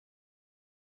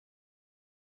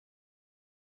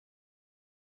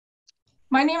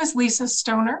My name is Lisa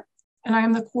Stoner, and I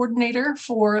am the coordinator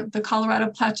for the Colorado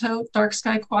Plateau Dark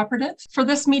Sky Cooperative. For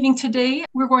this meeting today,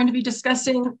 we're going to be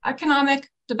discussing economic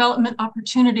development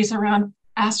opportunities around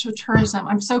astro-tourism.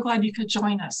 I'm so glad you could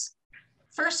join us.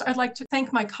 First, I'd like to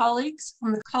thank my colleagues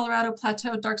from the Colorado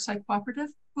Plateau Dark Sky Cooperative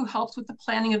who helped with the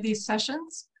planning of these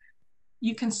sessions.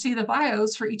 You can see the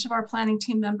bios for each of our planning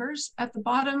team members at the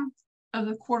bottom of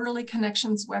the Quarterly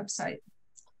Connections website.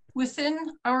 Within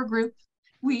our group,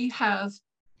 we have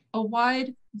a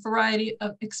wide variety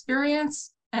of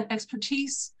experience and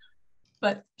expertise,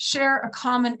 but share a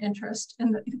common interest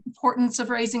in the importance of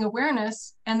raising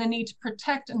awareness and the need to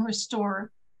protect and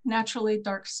restore naturally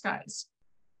dark skies.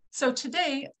 So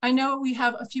today, I know we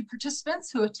have a few participants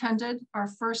who attended our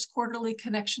first Quarterly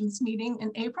Connections meeting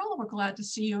in April. We're glad to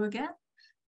see you again.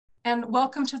 And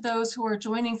welcome to those who are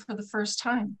joining for the first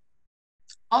time.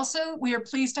 Also, we are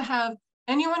pleased to have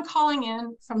anyone calling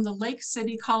in from the Lake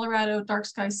City, Colorado Dark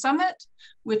Sky Summit,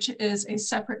 which is a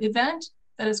separate event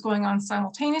that is going on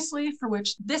simultaneously, for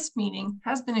which this meeting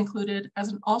has been included as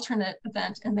an alternate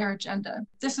event in their agenda.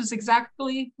 This is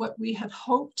exactly what we had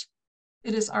hoped.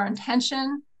 It is our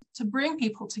intention to bring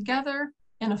people together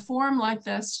in a forum like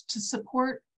this to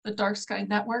support the Dark Sky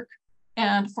Network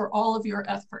and for all of your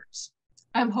efforts.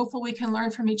 I'm hopeful we can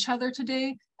learn from each other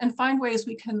today and find ways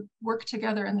we can work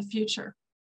together in the future.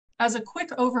 As a quick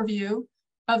overview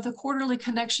of the Quarterly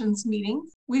Connections meeting,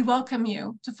 we welcome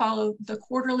you to follow the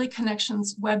Quarterly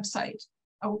Connections website.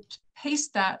 I'll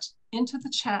paste that into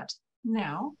the chat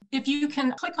now. If you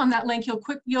can click on that link,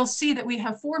 you'll see that we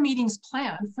have 4 meetings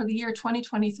planned for the year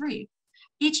 2023.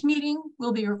 Each meeting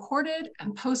will be recorded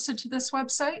and posted to this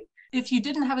website. If you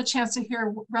didn't have a chance to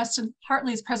hear Rustin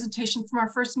Hartley's presentation from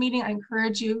our first meeting, I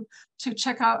encourage you to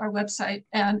check out our website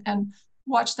and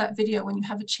watch that video when you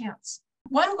have a chance.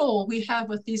 One goal we have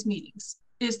with these meetings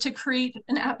is to create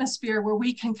an atmosphere where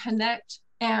we can connect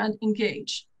and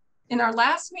engage. In our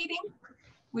last meeting,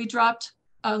 we dropped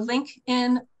a link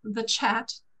in the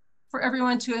chat for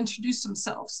everyone to introduce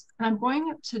themselves. And I'm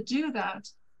going to do that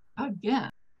again.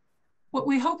 What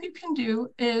we hope you can do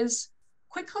is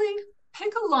quickly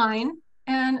pick a line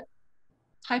and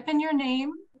type in your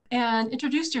name and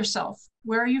introduce yourself.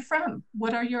 Where are you from?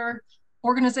 What are your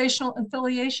organizational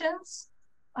affiliations?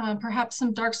 Perhaps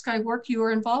some dark sky work you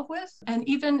are involved with. And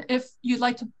even if you'd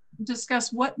like to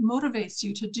discuss what motivates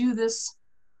you to do this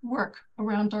work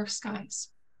around dark skies.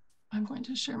 I'm going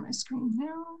to share my screen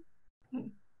now. Okay.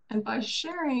 And by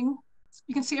sharing,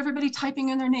 you can see everybody typing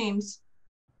in their names.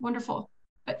 Wonderful.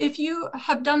 If you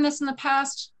have done this in the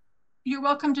past, you're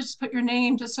welcome to just put your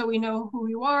name just so we know who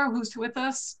you are, who's with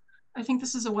us. I think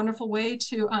this is a wonderful way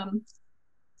to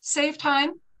save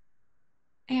time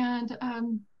and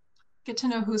get to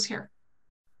know who's here.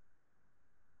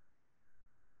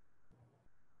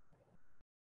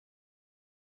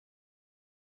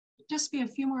 Just be a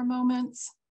few more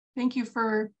moments. Thank you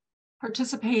for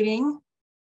participating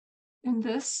in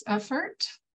this effort.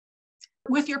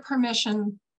 With your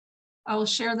permission, I will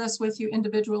share this with you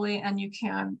individually and you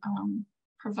can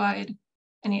provide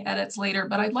any edits later,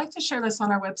 but I'd like to share this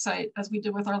on our website as we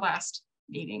did with our last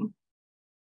meeting.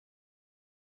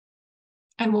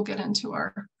 And we'll get into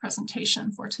our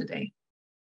presentation for today.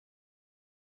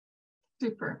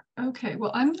 Super. Okay,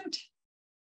 well, I'm going to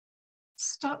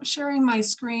stop sharing my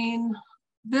screen.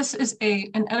 This is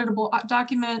an editable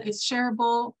document. It's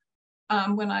shareable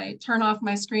when I turn off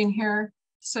my screen here.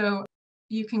 So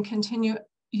you can continue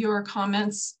your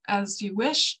comments as you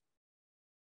wish.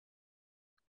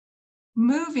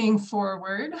 Moving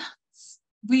forward,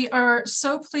 we are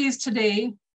so pleased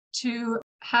today to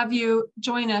have you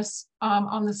join us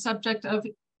on the subject of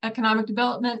economic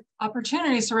development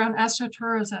opportunities around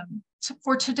astro-tourism.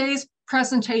 For today's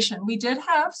presentation, we did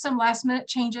have some last-minute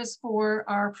changes for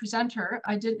our presenter.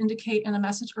 I did indicate in a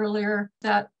message earlier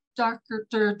that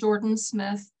Dr. Jordan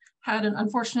Smith had an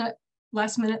unfortunate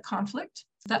last-minute conflict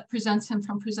that prevents him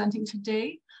from presenting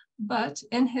today. But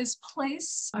in his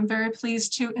place, I'm very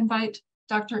pleased to invite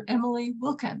Dr. Emily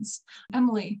Wilkins.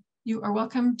 Emily, you are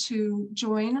welcome to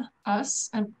join us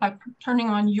and by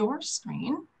turning on your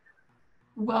screen.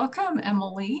 Welcome,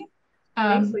 Emily.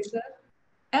 Thanks, Lisa.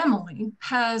 Emily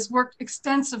has worked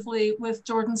extensively with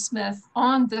Jordan Smith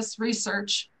on this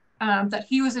research that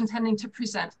he was intending to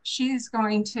present. She's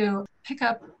going to pick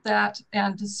up that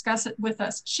and discuss it with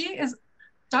us.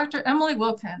 Dr. Emily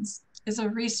Wilkins is a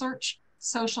research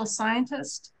social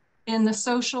scientist in the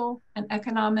Social and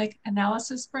Economic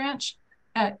Analysis branch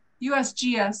at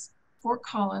USGS Fort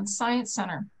Collins Science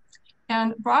Center.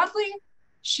 And broadly,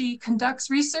 she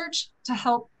conducts research to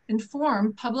help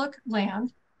inform public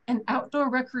land and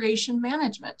outdoor recreation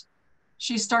management.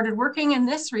 She started working in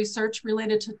this research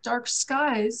related to dark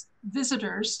skies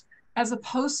visitors as a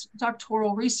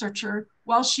postdoctoral researcher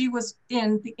while she was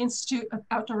in the Institute of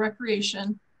Outdoor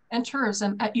Recreation and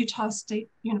Tourism at Utah State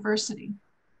University.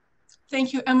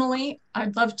 Thank you, Emily.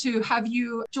 I'd love to have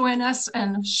you join us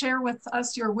and share with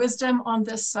us your wisdom on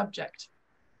this subject.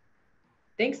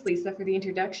 Thanks, Lisa, for the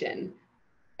introduction.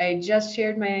 I just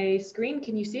shared my screen.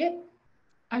 Can you see it?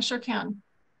 I sure can.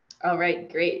 All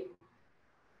right, great.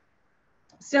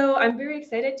 So I'm very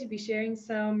excited to be sharing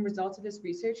some results of this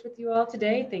research with you all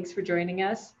today. Thanks for joining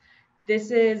us.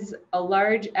 This is a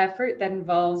large effort that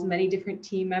involves many different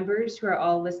team members who are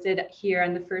all listed here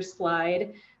on the first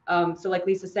slide. So like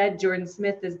Lisa said, Jordan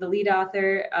Smith is the lead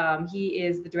author. He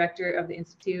is the director of the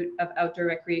Institute of Outdoor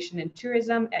Recreation and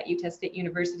Tourism at Utah State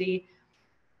University.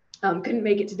 Couldn't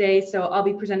make it today, so I'll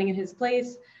be presenting in his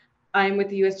place. I'm with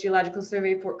the U.S. Geological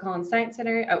Survey Fort Collins Science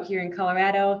Center out here in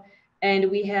Colorado.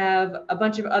 And we have a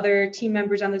bunch of other team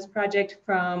members on this project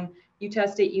from Utah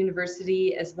State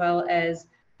University, as well as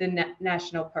the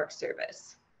National Park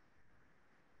Service.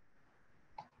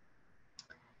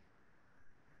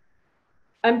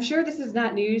 I'm sure this is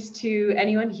not news to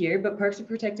anyone here, but parks and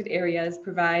protected areas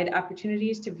provide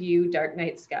opportunities to view dark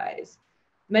night skies.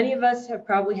 Many of us have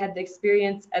probably had the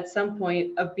experience at some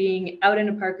point of being out in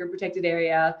a park or protected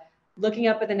area, looking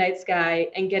up at the night sky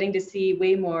and getting to see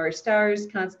way more stars,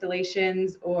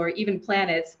 constellations, or even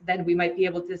planets than we might be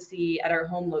able to see at our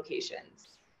home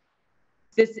locations.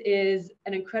 This is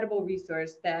an incredible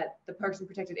resource that the parks and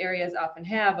protected areas often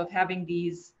have, of having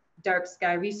these dark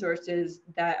sky resources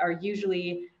that are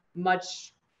usually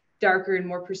much darker and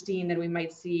more pristine than we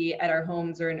might see at our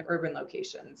homes or in urban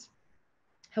locations.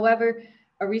 However,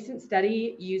 a recent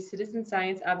study used citizen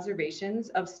science observations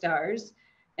of stars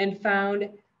and found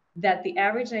that the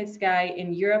average night sky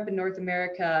in Europe and North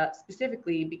America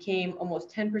specifically became almost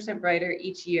 10% brighter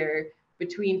each year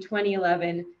between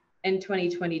 2011 and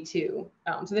 2022.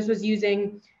 So this was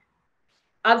using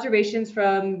observations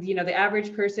from the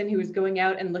average person who was going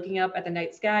out and looking up at the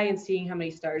night sky and seeing how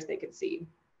many stars they could see.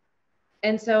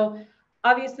 And so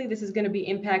obviously this is going to be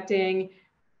impacting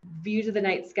views of the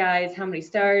night skies, how many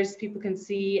stars people can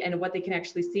see, and what they can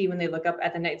actually see when they look up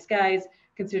at the night skies,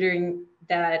 considering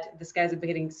that the skies have been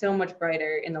getting so much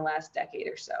brighter in the last decade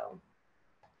or so.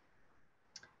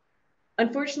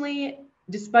 Unfortunately,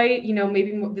 despite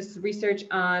maybe this research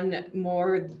on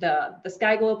more the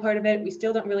sky glow part of it, we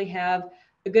still don't really have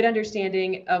a good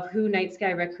understanding of who night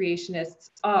sky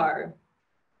recreationists are,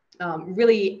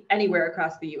 really anywhere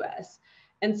across the US.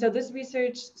 And so this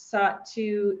research sought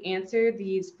to answer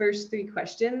these first three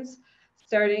questions,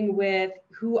 starting with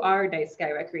who are night sky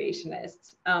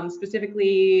recreationists,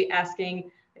 specifically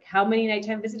asking how many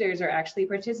nighttime visitors are actually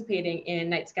participating in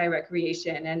night sky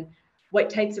recreation and what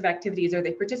types of activities are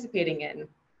they participating in.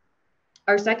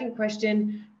 Our second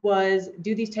question was,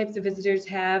 do these types of visitors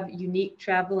have unique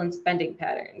travel and spending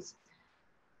patterns?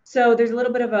 So there's a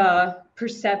little bit of a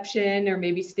perception or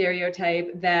maybe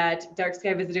stereotype that dark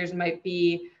sky visitors might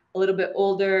be a little bit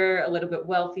older, a little bit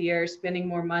wealthier, spending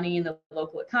more money in the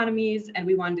local economies, and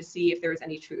we wanted to see if there was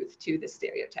any truth to this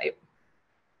stereotype.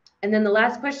 And then the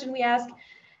last question we asked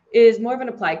is more of an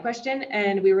applied question,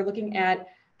 and we were looking at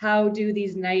how do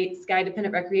these night sky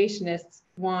dependent recreationists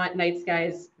want night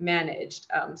skies managed?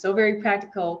 So a very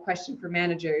practical question for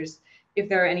managers, if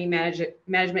there are any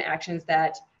management actions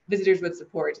that visitors would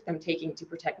support them taking to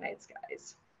protect night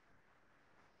skies.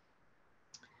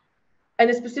 And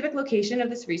the specific location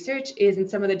of this research is in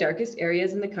some of the darkest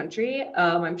areas in the country.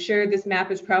 I'm sure this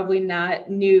map is probably not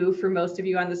new for most of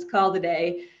you on this call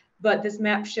today, but this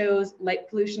map shows light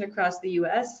pollution across the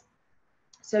US.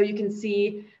 So you can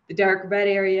see the dark red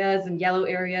areas and yellow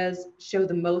areas show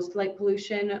the most light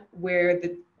pollution, where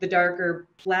the darker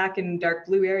black and dark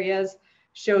blue areas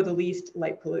show the least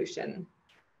light pollution.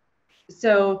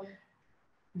 So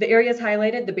the areas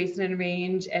highlighted, the Basin and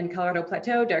Range and Colorado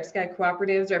Plateau dark sky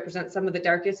cooperatives, represent some of the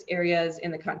darkest areas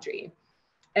in the country.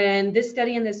 And this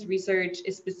study and this research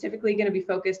is specifically going to be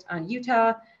focused on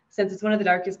Utah, since it's one of the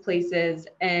darkest places,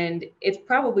 and it's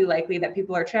probably likely that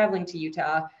people are traveling to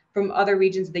Utah from other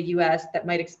regions of the US that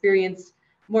might experience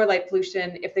more light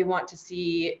pollution if they want to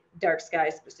see dark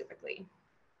skies specifically.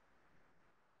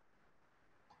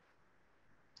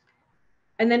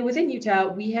 And then within Utah,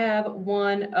 we have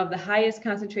one of the highest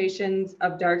concentrations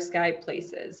of dark sky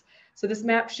places. So this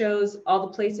map shows all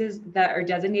the places that are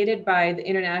designated by the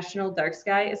International Dark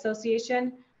Sky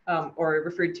Association, or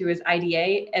referred to as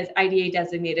IDA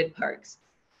designated parks.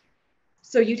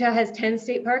 So Utah has 10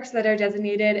 state parks that are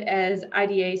designated as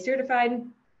IDA certified.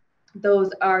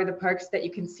 Those are the parks that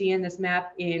you can see in this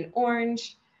map in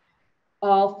orange.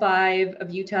 All 5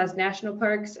 of Utah's national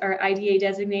parks are IDA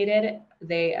designated.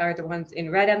 They are the ones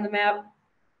in red on the map.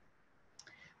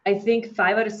 I think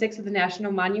 5 out of 6 of the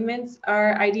national monuments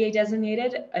are IDA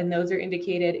designated, and those are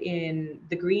indicated in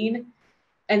the green.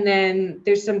 And then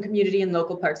there's some community and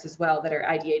local parks as well that are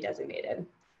IDA designated.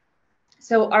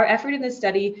 So our effort in this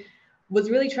study was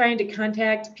really trying to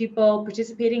contact people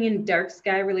participating in dark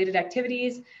sky related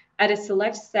activities at a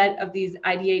select set of these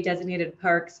IDA designated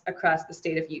parks across the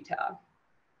state of Utah.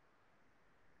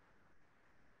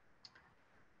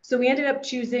 So we ended up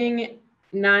choosing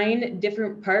 9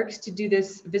 different parks to do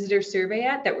this visitor survey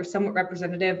at that were somewhat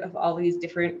representative of all these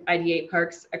different IDA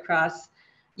parks across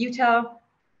Utah.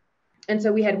 And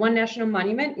so we had 1 national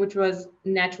monument, which was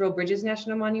Natural Bridges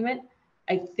National Monument.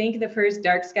 I think the first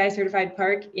dark sky certified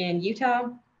park in Utah.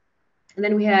 And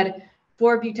then we had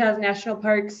 4 of Utah's national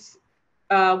parks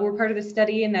were part of the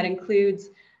study, and that includes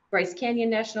Bryce Canyon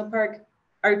National Park,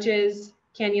 Arches,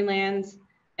 Canyonlands,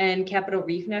 and Capitol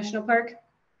Reef National Park.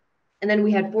 And then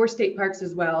we had 4 state parks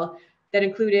as well that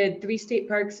included 3 state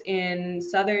parks in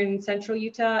southern central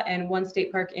Utah and 1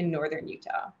 state park in northern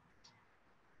Utah.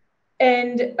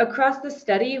 And across the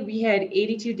study, we had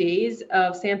 82 days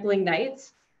of sampling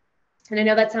nights. And I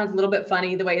know that sounds a little bit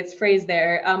funny the way it's phrased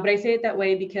there, but I say it that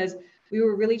way because we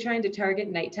were really trying to target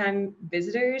nighttime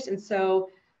visitors. And so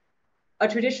a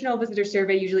traditional visitor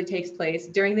survey usually takes place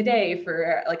during the day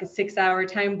for like a 6-hour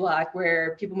time block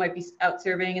where people might be out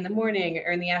surveying in the morning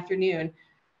or in the afternoon.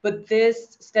 But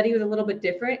this study was a little bit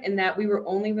different in that we were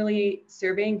only really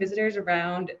surveying visitors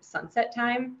around sunset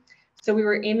time. So we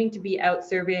were aiming to be out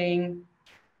surveying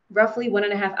roughly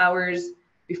 1.5 hours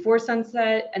before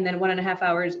sunset and then 1.5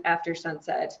 hours after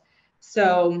sunset.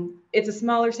 So it's a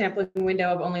smaller sampling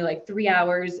window of only like 3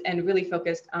 hours and really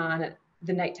focused on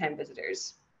the nighttime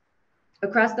visitors.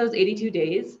 Across those 82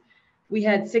 days, we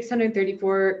had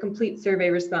 634 complete survey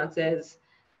responses,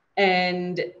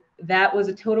 and that was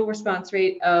a total response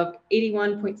rate of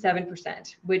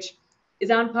 81.7%, which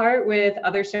is on par with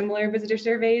other similar visitor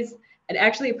surveys, and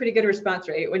actually a pretty good response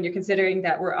rate when you're considering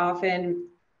that we're often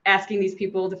asking these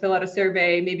people to fill out a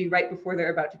survey maybe right before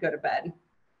they're about to go to bed.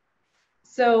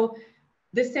 So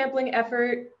this sampling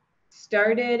effort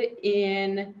started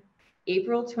in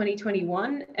April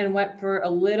 2021 and went for a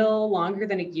little longer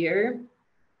than a year.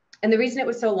 And the reason it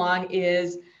was so long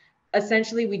is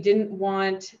essentially we didn't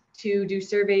want to do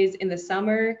surveys in the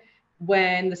summer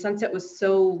when the sunset was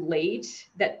so late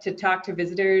that to talk to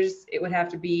visitors, it would have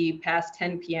to be past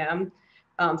 10 p.m.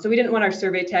 So we didn't want our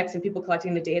survey techs and people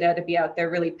collecting the data to be out there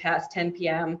really past 10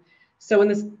 p.m. So when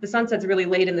the sunset's really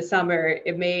late in the summer,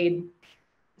 it made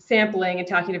sampling and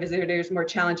talking to visitors more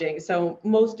challenging. So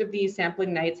most of these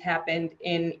sampling nights happened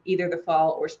in either the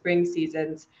fall or spring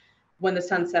seasons when the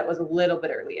sunset was a little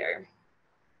bit earlier.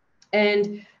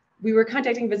 And we were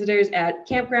contacting visitors at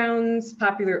campgrounds,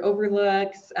 popular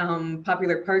overlooks,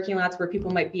 popular parking lots where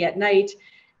people might be at night.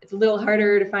 It's a little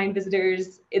harder to find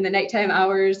visitors in the nighttime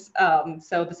hours.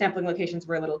 So the sampling locations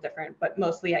were a little different, but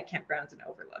mostly at campgrounds and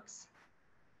overlooks.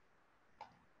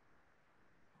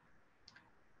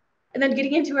 And then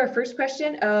getting into our first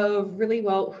question of really,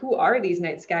 well, who are these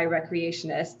night sky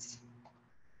recreationists?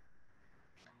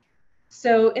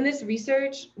 So in this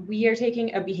research, we are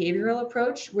taking a behavioral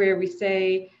approach where we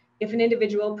say, if an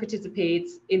individual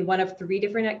participates in one of 3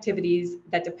 different activities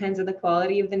that depends on the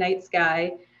quality of the night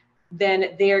sky,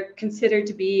 then they are considered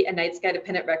to be a night sky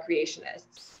dependent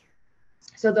recreationist.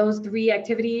 So those 3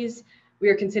 activities we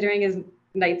are considering as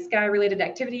night sky related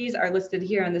activities are listed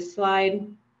here on this slide.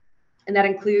 And that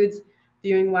includes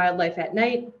viewing wildlife at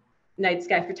night, night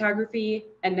sky photography,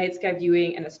 and night sky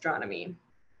viewing and astronomy.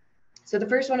 So the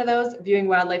first one of those, viewing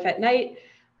wildlife at night,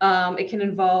 it can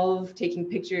involve taking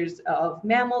pictures of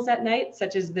mammals at night,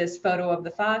 such as this photo of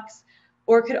the fox,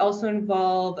 or it could also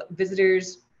involve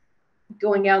visitors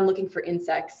going out and looking for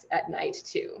insects at night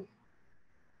too.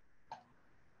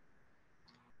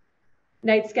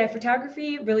 Night sky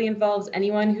photography really involves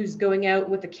anyone who's going out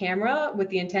with a camera with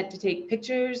the intent to take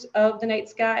pictures of the night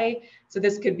sky. So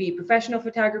this could be professional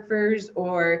photographers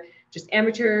or just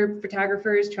amateur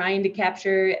photographers trying to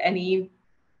capture any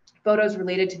photos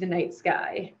related to the night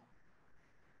sky.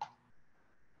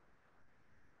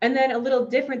 And then a little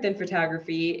different than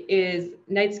photography is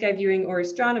night sky viewing or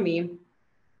astronomy,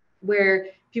 where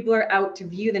people are out to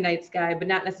view the night sky, but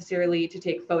not necessarily to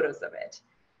take photos of it.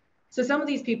 So some of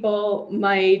these people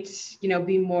might,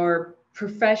 be more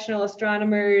professional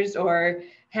astronomers or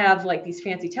have like these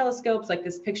fancy telescopes like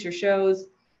this picture shows.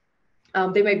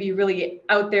 They might be really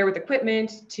out there with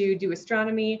equipment to do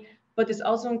astronomy, but this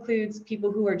also includes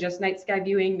people who are just night sky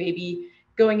viewing, maybe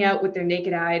going out with their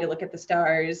naked eye to look at the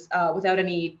stars without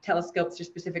any telescopes or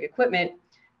specific equipment.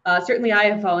 Certainly I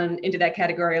have fallen into that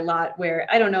category a lot where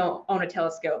I don't own a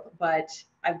telescope, but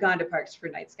I've gone to parks for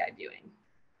night sky viewing.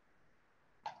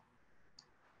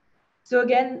 So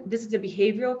again, this is a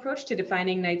behavioral approach to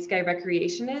defining night sky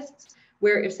recreationists,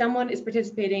 where if someone is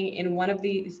participating in one of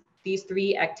these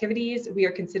three activities, we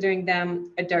are considering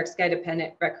them a dark sky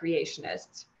dependent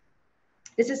recreationist.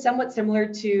 This is somewhat similar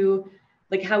to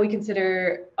like how we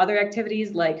consider other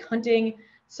activities like hunting.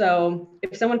 So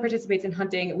if someone participates in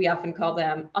hunting, we often call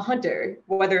them a hunter,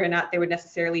 whether or not they would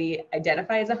necessarily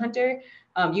identify as a hunter.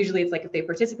 Usually it's like if they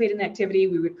participate in the activity,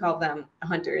 we would call them a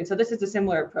hunter. And so this is a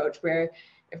similar approach where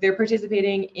if they're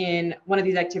participating in one of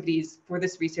these activities for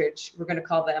this research, we're going to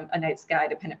call them a night sky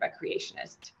dependent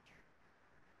recreationist.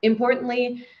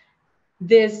 Importantly,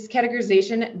 this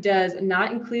categorization does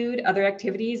not include other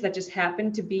activities that just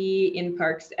happen to be in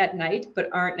parks at night, but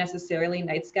aren't necessarily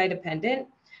night sky dependent.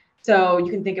 So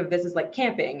you can think of this as like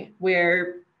camping,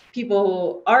 where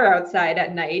people are outside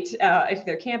at night if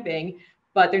they're camping,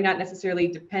 but they're not necessarily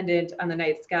dependent on the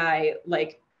night sky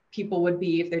like people would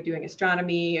be if they're doing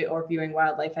astronomy or viewing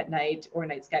wildlife at night or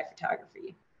night sky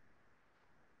photography.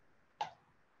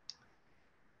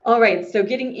 All right, so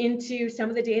getting into some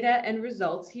of the data and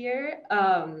results here.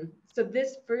 So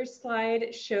this first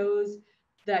slide shows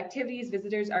the activities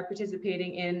visitors are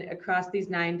participating in across these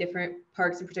 9 different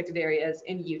parks and protected areas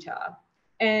in Utah.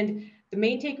 And the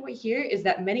main takeaway here is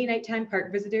that many nighttime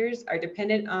park visitors are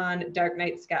dependent on dark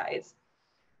night skies.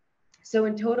 So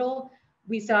in total,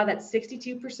 we saw that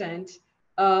 62%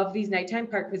 of these nighttime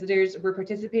park visitors were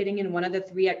participating in one of the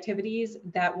 3 activities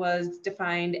that was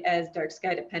defined as dark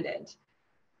sky dependent.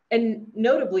 And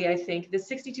notably, I think the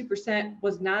 62%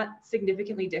 was not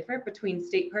significantly different between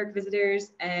state park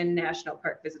visitors and national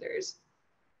park visitors.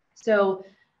 So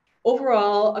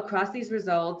overall, across these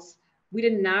results, we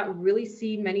did not really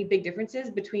see many big differences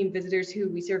between visitors who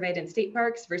we surveyed in state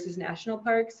parks versus national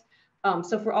parks.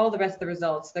 So for all the rest of the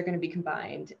results, they're going to be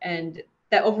combined. And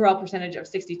that overall percentage of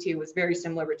 62 was very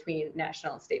similar between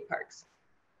national and state parks.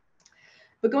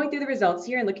 But going through the results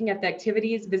here and looking at the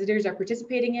activities visitors are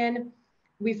participating in,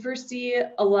 we first see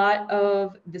a lot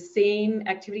of the same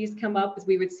activities come up as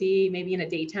we would see maybe in a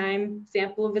daytime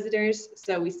sample of visitors.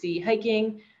 So we see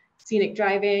hiking, scenic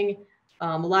driving.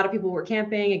 A lot of people were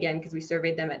camping, again, because we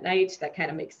surveyed them at night. That kind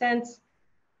of makes sense.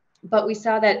 But we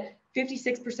saw that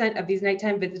 56% of these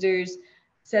nighttime visitors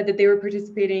said that they were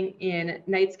participating in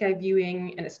night sky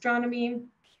viewing and astronomy.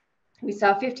 We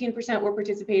saw 15% were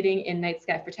participating in night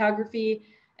sky photography,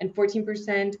 and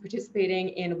 14% participating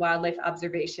in wildlife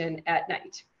observation at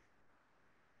night.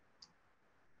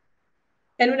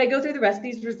 And when I go through the rest of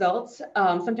these results,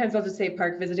 sometimes I'll just say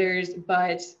park visitors,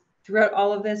 but throughout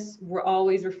all of this, we're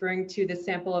always referring to the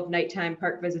sample of nighttime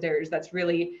park visitors. That's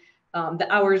really the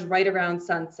hours right around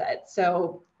sunset.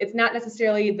 So it's not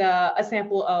necessarily a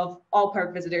sample of all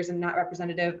park visitors and not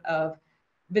representative of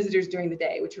visitors during the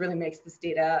day, which really makes this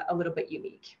data a little bit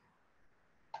unique.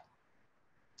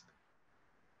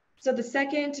 So the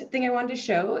second thing I wanted to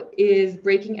show is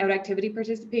breaking out activity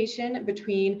participation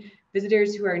between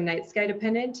visitors who are night sky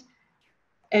dependent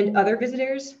and other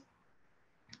visitors.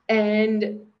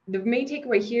 And the main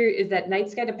takeaway here is that night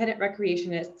sky dependent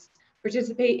recreationists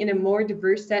participate in a more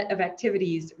diverse set of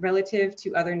activities relative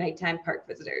to other nighttime park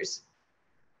visitors.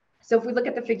 So if we look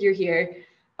at the figure here,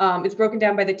 it's broken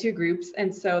down by the 2 groups.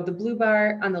 And so the blue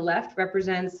bar on the left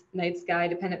represents night sky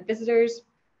dependent visitors,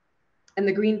 and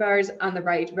the green bars on the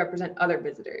right represent other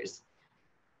visitors.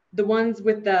 The ones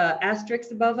with the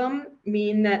asterisks above them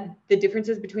mean that the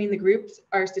differences between the groups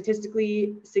are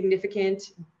statistically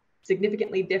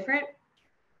significantly different.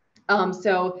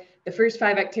 So the first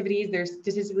 5 activities, there's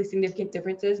statistically significant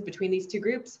differences between these 2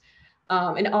 groups.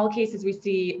 In all cases, we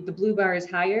see the blue bar is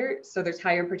higher, so there's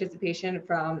higher participation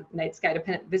from night sky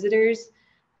dependent visitors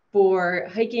for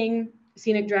hiking,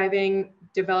 scenic driving,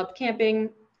 developed camping,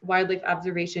 wildlife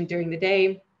observation during the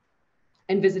day,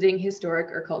 and visiting historic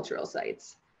or cultural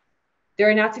sites. There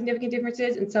are not significant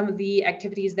differences in some of the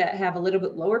activities that have a little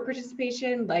bit lower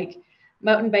participation, like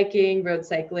mountain biking, road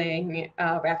cycling,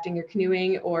 rafting or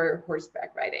canoeing, or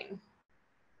horseback riding.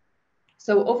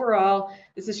 So overall,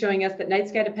 this is showing us that night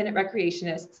sky dependent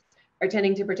recreationists are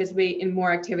tending to participate in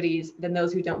more activities than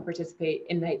those who don't participate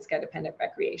in night sky dependent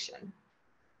recreation.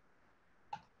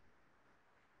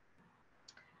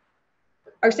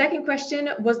 Our second question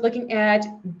was looking at,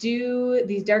 do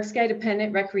these dark sky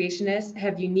dependent recreationists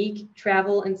have unique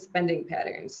travel and spending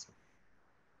patterns?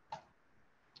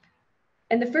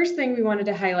 And the first thing we wanted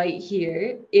to highlight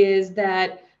here is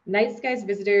that night skies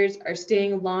visitors are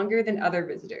staying longer than other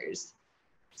visitors.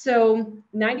 So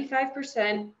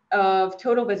 95% of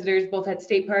total visitors, both at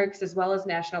state parks as well as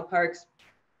national parks,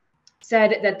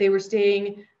 said that they were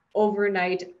staying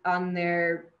overnight on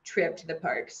their trip to the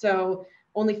park. So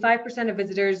only 5% of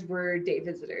visitors were day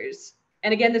visitors.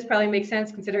 And again, this probably makes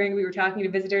sense considering we were talking to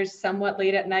visitors somewhat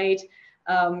late at night.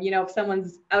 If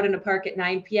someone's out in a park at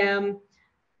 9 p.m.,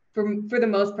 for the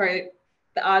most part,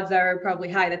 the odds are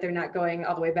probably high that they're not going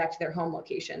all the way back to their home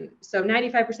location. So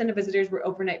 95% of visitors were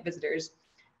overnight visitors.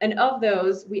 And of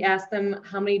those, we asked them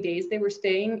how many days they were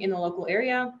staying in the local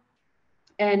area.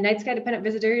 And night sky dependent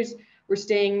visitors were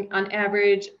staying on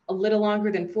average a little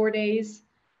longer than 4 days,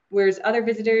 whereas other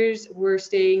visitors were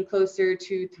staying closer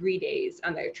to 3 days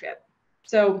on their trip.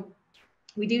 So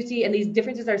we do see, and these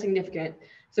differences are significant.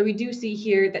 So we do see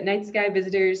here that night sky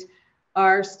visitors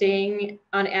are staying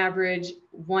on average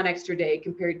 1 extra day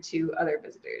compared to other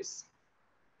visitors.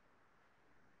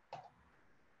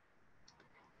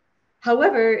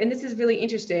 However, and this is really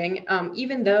interesting,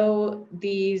 even though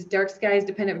these dark skies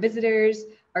dependent visitors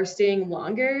are staying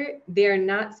longer, they are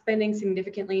not spending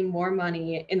significantly more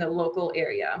money in the local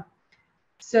area.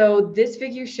 So this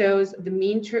figure shows the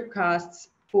mean trip costs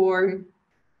for,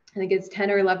 I think it's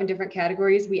 10 or 11 different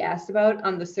categories we asked about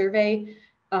on the survey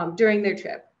during their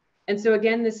trip. And so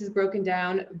again, this is broken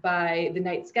down by the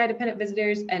night sky dependent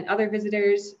visitors and other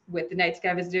visitors, with the night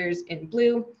sky visitors in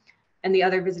blue and the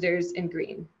other visitors in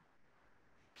green.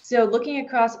 So looking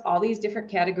across all these different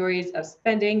categories of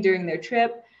spending during their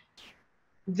trip,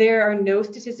 there are no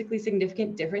statistically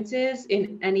significant differences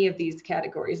in any of these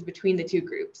categories between the two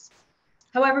groups.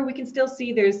 However, we can still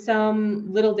see there's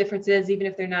some little differences, even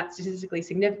if they're not statistically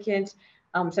significant,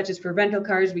 such as for rental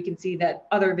cars. We can see that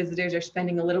other visitors are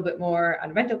spending a little bit more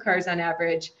on rental cars on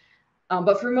average.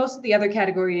 But for most of the other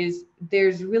categories,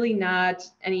 there's really not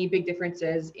any big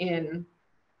differences in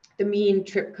the mean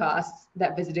trip costs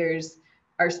that visitors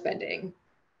are spending.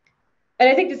 And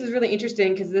I think this is really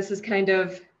interesting because this is kind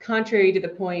of contrary to the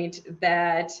point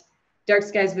that dark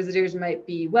skies visitors might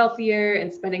be wealthier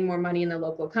and spending more money in the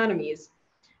local economies.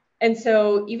 And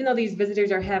so even though these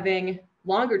visitors are having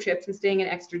longer trips and staying an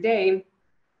extra day,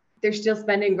 they're still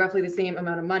spending roughly the same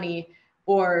amount of money,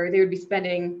 or they would be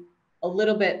spending a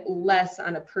little bit less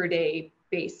on a per day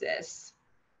basis.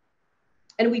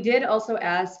 And we did also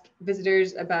ask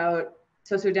visitors about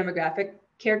sociodemographic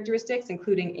characteristics,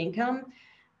 including income,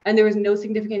 and there was no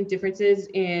significant differences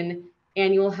in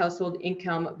annual household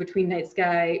income between night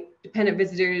sky dependent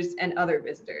visitors and other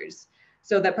visitors.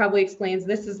 So that probably explains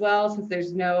this as well, since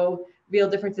there's no real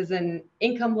differences in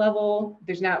income level.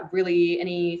 There's not really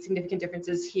any significant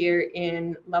differences here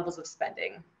in levels of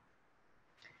spending.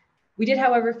 We did,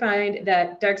 however, find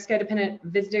that dark sky dependent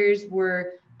visitors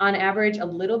were on average a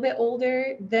little bit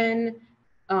older than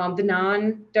the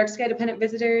non-dark sky dependent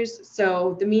visitors.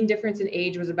 So the mean difference in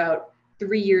age was about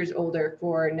 3 years older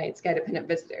for night sky dependent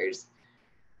visitors.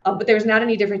 But there's not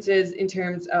any differences in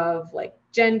terms of like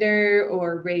gender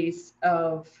or race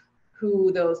of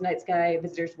who those night sky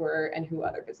visitors were and who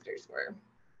other visitors were.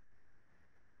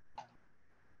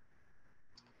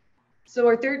 So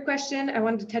our third question I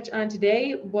wanted to touch on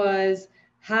today was,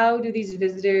 how do these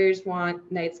visitors want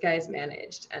night skies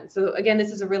managed? And so again,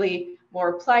 this is a really more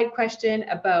applied question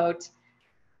about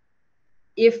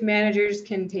if managers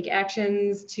can take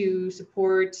actions to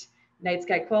support night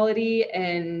sky quality,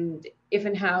 and if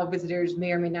and how visitors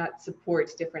may or may not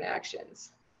support different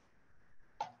actions.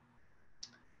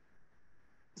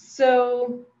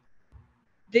 So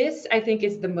this, I think,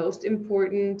 is the most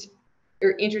important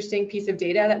or interesting piece of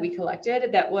data that we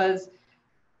collected that was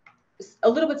a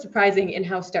little bit surprising in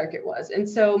how stark it was. And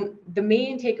so the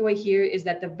main takeaway here is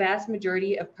that the vast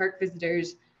majority of park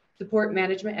visitors support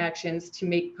management actions to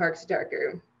make parks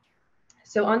darker.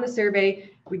 So on the survey,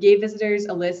 we gave visitors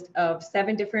a list of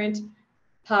 7 different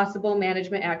possible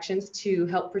management actions to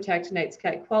help protect night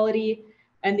sky quality.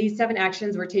 And these 7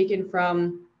 actions were taken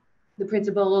from the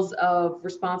principles of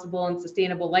responsible and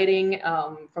sustainable lighting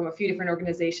from a few different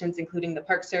organizations, including the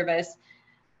Park Service.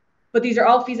 But these are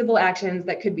all feasible actions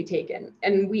that could be taken.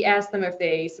 And we asked them if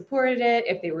they supported it,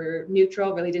 if they were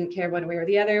neutral, really didn't care one way or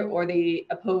the other, or they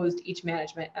opposed each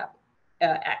management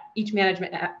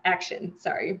action,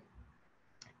 sorry.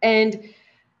 And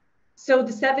so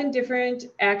the 7 different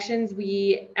actions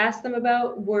we asked them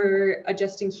about were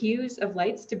adjusting hues of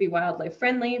lights to be wildlife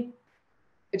friendly,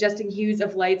 adjusting hues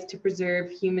of lights to preserve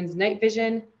humans' night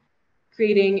vision,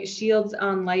 creating shields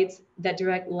on lights that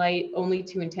direct light only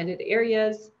to intended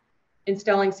areas,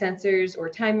 installing sensors or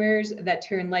timers that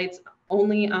turn lights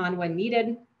only on when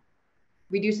needed,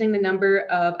 reducing the number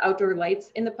of outdoor lights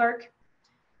in the park,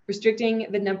 restricting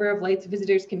the number of lights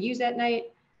visitors can use at night,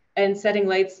 and setting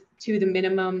lights to the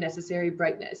minimum necessary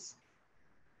brightness.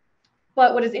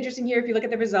 But what is interesting here, if you look at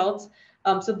the results,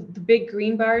 so the big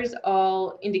green bars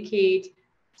all indicate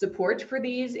support for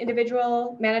these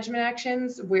individual management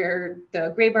actions, where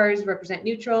the gray bars represent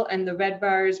neutral and the red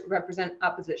bars represent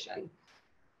opposition.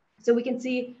 So we can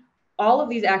see all of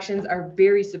these actions are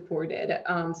very supported.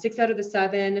 6 out of the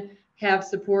 7 have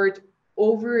support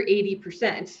over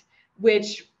 80%,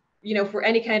 which, you know, for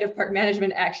any kind of park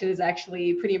management action is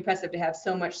actually pretty impressive to have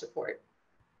so much support.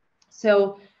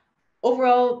 So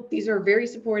overall, these are very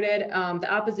supported.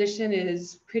 The opposition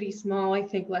is pretty small, I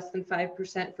think less than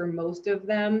 5% for most of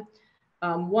them.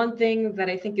 One thing that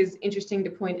I think is interesting to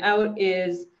point out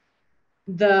is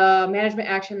the management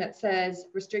action that says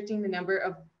restricting the number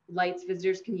of lights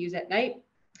visitors can use at night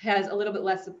has a little bit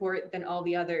less support than all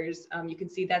the others. You can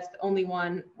see that's the only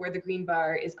one where the green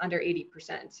bar is under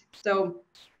 80%. So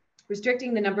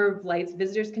restricting the number of lights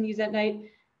visitors can use at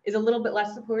night is a little bit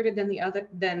less supported than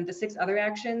the 6 other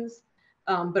actions.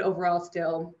 But overall,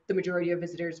 still, the majority of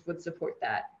visitors would support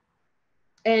that.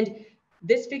 And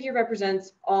this figure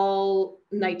represents all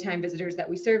nighttime visitors that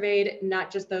we surveyed, not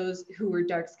just those who were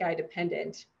dark sky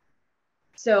dependent.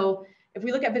 So if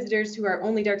we look at visitors who are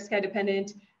only dark sky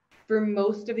dependent, for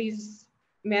most of these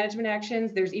management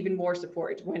actions, there's even more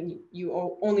support when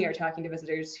you only are talking to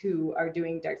visitors who are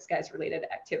doing dark skies related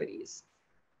activities.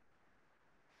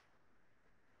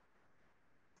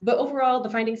 But overall, the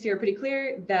findings here are pretty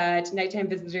clear that nighttime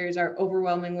visitors are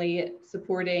overwhelmingly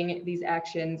supporting these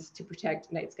actions to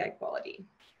protect night sky quality.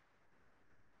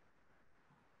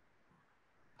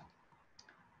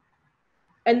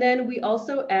 And then we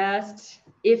also asked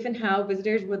if and how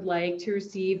visitors would like to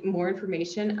receive more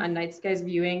information on night skies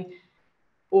viewing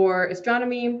or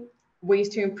astronomy, ways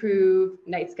to improve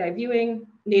night sky viewing,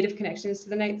 native connections to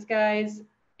the night skies,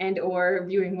 and or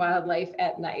viewing wildlife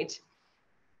at night.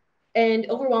 And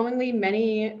overwhelmingly,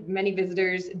 many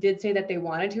visitors did say that they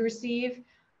wanted to receive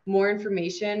more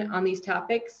information on these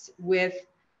topics, with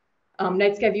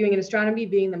night sky viewing and astronomy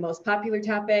being the most popular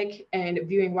topic and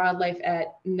viewing wildlife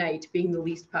at night being the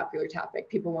least popular topic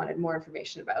people wanted more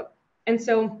information about. And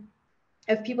so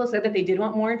if people said that they did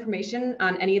want more information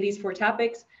on any of these 4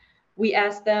 topics, we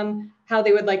asked them how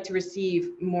they would like to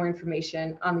receive more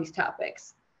information on these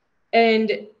topics.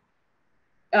 And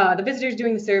the visitors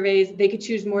doing the surveys, they could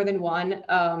choose more than one.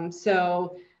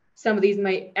 So some of these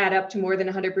might add up to more than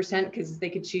 100% because they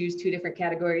could choose 2 different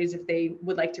categories if they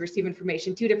would like to receive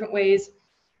information 2 different ways.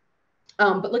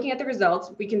 But looking at the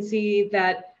results, we can see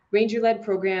that ranger-led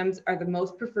programs are the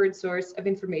most preferred source of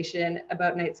information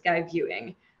about night sky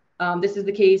viewing. This is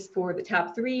the case for the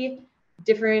top 3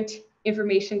 different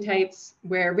information types,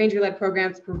 where ranger-led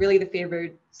programs were really the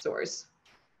favored source.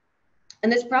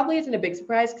 And this probably isn't a big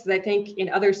surprise, because I think in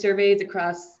other surveys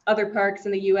across other parks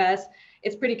in the US,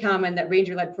 it's pretty common that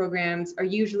ranger-led programs are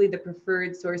usually the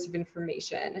preferred source of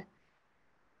information.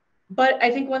 But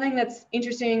I think one thing that's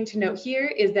interesting to note here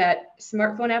is that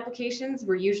smartphone applications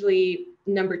were usually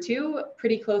number 2,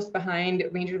 pretty close behind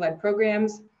ranger-led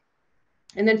programs.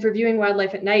 And then for viewing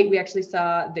wildlife at night, we actually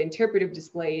saw the interpretive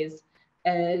displays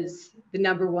as the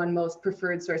number 1 most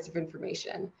preferred source of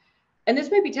information. And this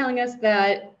might be telling us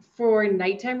that for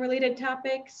nighttime related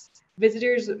topics,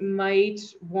 visitors might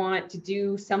want to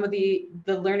do some of the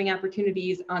learning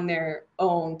opportunities on their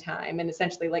own time, and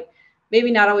essentially like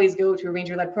maybe not always go to a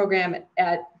ranger-led program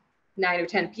at 9 or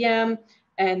 10 p.m.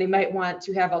 And they might want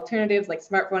to have alternatives like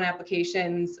smartphone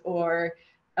applications or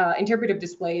interpretive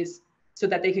displays so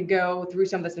that they could go through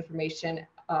some of this information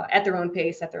at their own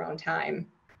pace, at their own time,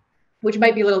 which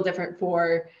might be a little different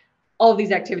for all of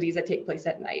these activities that take place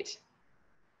at night.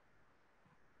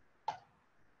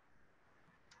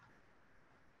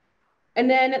 And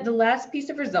then the last piece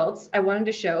of results I wanted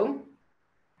to show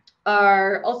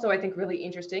are also, I think, really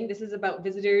interesting. This is about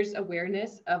visitors'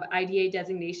 awareness of IDA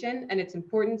designation and its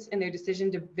importance in their decision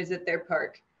to visit their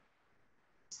park.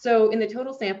 So in the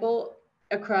total sample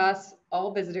across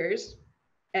all visitors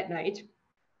at night,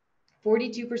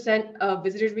 42% of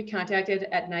visitors we contacted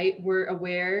at night were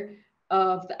aware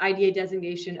of the IDA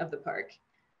designation of the park.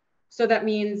 So that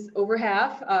means over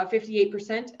half,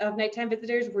 58% of nighttime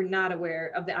visitors were not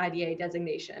aware of the IDA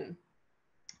designation.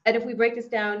 And if we break this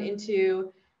down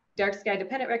into dark sky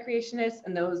dependent recreationists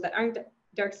and those that aren't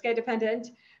dark sky dependent,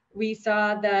 we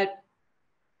saw that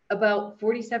about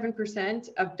 47%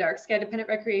 of dark sky dependent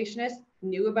recreationists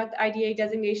knew about the IDA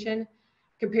designation,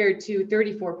 compared to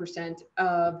 34%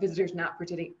 of visitors not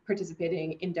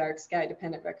participating in dark sky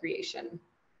dependent recreation.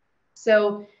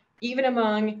 So even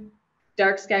among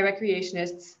dark sky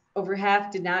recreationists, over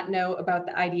half did not know about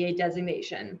the IDA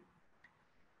designation.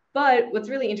 But what's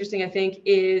really interesting, I think,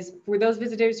 is for those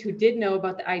visitors who did know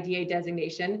about the IDA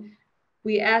designation,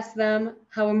 we asked them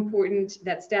how important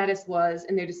that status was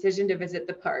in their decision to visit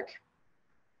the park.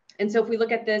 And so if we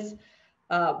look at this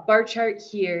bar chart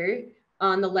here,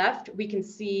 on the left, we can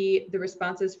see the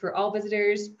responses for all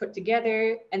visitors put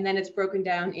together, and then it's broken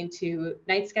down into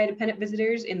night sky dependent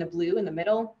visitors in the blue in the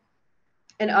middle,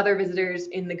 and other visitors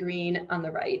in the green on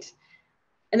the right.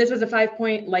 And this was a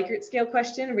 5-point Likert scale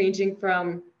question, ranging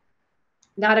from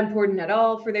not important at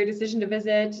all for their decision to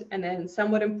visit, and then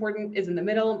somewhat important is in the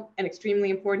middle, and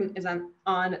extremely important is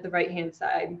on the right-hand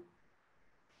side.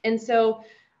 And so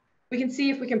we can see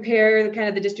if we compare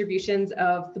the distributions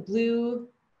of the blue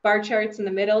bar charts in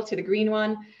the middle to the green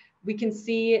one, we can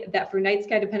see that for night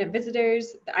sky dependent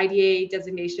visitors, the IDA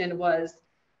designation was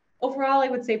overall, I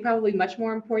would say, probably much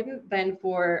more important than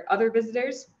for other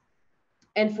visitors.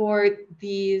 And for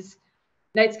these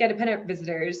night sky dependent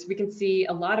visitors, we can see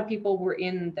a lot of people were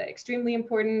in the extremely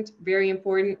important, very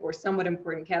important, or somewhat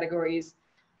important categories,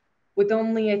 with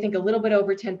only, I think, a little bit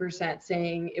over 10%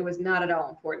 saying it was not at all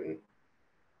important.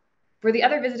 For the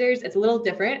other visitors, it's a little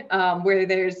different, where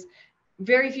there's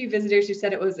very few visitors who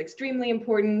said it was extremely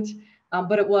important,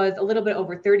 but it was a little bit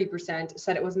over 30%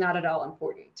 said it was not at all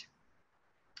important.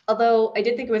 Although I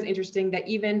did think it was interesting that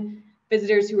even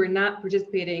visitors who were not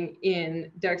participating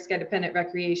in dark sky dependent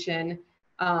recreation,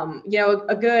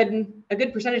 a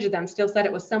good percentage of them still said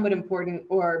it was somewhat important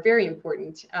or very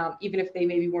important, even if they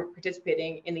maybe weren't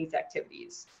participating in these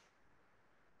activities.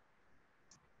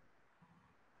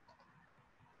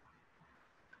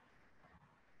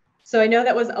 So I know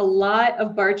that was a lot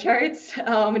of bar charts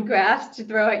and graphs to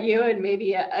throw at you in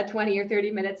maybe a 20 or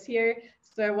 30 minutes here.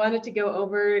 So I wanted to go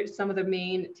over some of the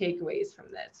main takeaways from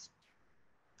this.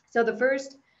 So the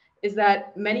first is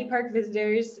that many park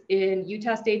visitors in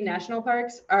Utah State National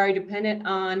Parks are dependent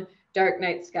on dark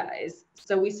night skies.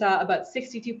 So we saw about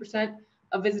 62%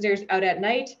 of visitors out at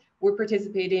night were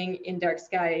participating in dark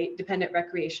sky dependent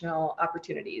recreational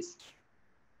opportunities.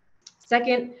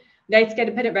 Second, night sky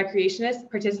dependent recreationists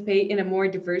participate in a more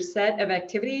diverse set of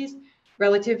activities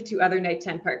relative to other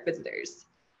nighttime park visitors.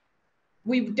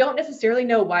 We don't necessarily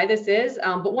know why this is,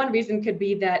 but one reason could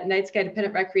be that night sky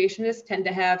dependent recreationists tend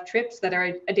to have trips that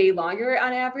are a day longer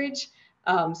on average.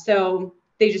 So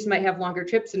they just might have longer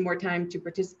trips and more time to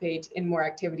participate in more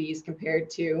activities compared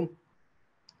to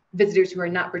visitors who are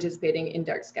not participating in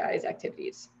dark skies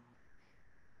activities.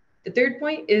 The third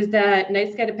point is that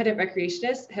night sky dependent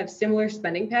recreationists have similar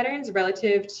spending patterns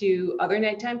relative to other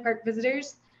nighttime park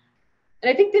visitors.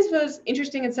 And I think this was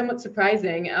interesting and somewhat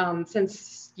surprising,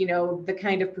 since, the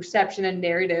kind of perception and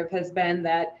narrative has been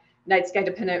that night sky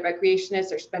dependent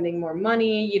recreationists are spending more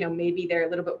money, maybe they're a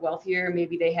little bit wealthier,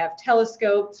 maybe they have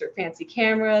telescopes or fancy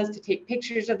cameras to take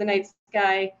pictures of the night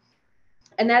sky.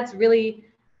 And that's really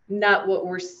not what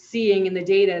we're seeing in the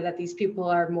data, that these people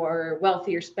are more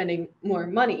wealthy or spending more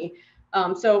money.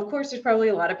 So of course, there's probably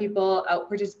a lot of people out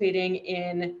participating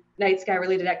in night sky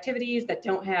related activities that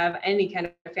don't have any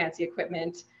kind of fancy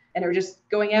equipment and are just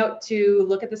going out to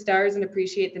look at the stars and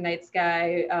appreciate the night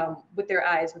sky with their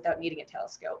eyes without needing a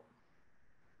telescope.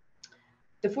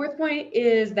 The fourth point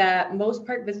is that most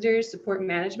park visitors support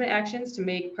management actions to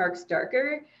make parks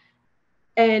darker.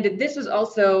 And this was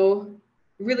also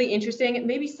really interesting,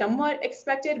 maybe somewhat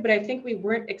expected, but I think we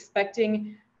weren't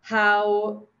expecting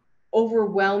how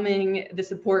overwhelming the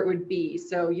support would be.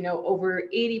 So, over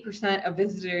 80% of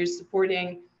visitors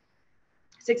supporting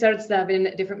 6 out of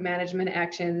 7 different management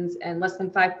actions and less than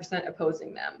 5%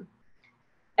 opposing them.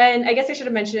 And I guess I should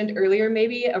have mentioned earlier,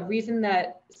 maybe a reason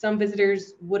that some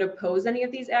visitors would oppose any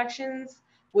of these actions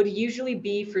would usually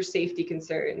be for safety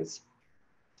concerns.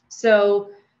 So,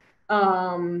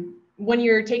 when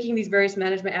you're taking these various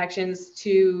management actions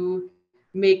to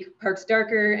make parks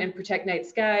darker and protect night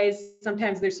skies,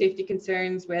 sometimes there's safety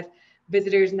concerns with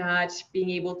visitors not being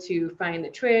able to find the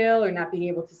trail or not being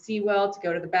able to see well to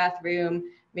go to the bathroom,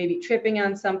 maybe tripping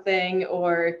on something,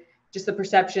 or just the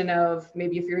perception of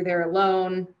maybe if you're there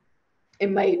alone,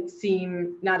 it might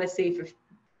seem not as safe if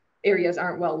areas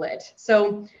aren't well lit.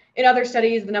 So in other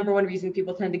studies, the number one reason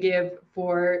people tend to give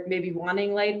for maybe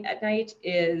wanting light at night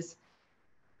is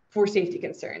for safety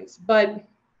concerns. But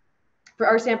for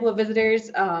our sample of visitors,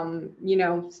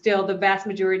 still the vast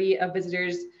majority of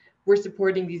visitors were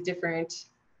supporting these different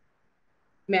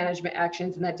management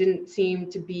actions, and that didn't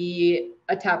seem to be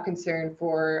a top concern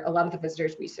for a lot of the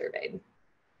visitors we surveyed.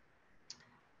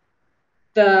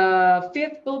 The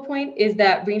fifth bullet point is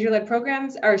that ranger-led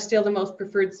programs are still the most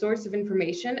preferred source of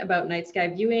information about night sky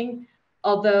viewing,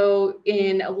 although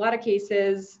in a lot of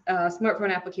cases,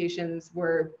 smartphone applications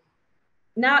were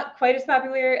not quite as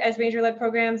popular as ranger-led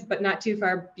programs, but not too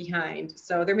far behind.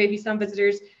 So there may be some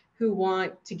visitors who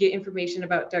want to get information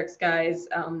about dark skies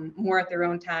more at their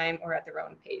own time or at their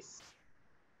own pace.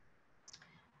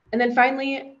 And then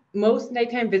finally, most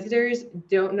nighttime visitors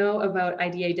don't know about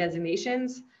IDA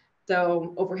designations.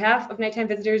 So over half of nighttime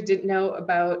visitors didn't know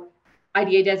about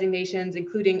IDA designations,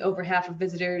 including over half of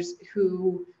visitors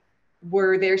who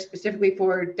were there specifically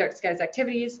for dark skies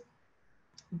activities.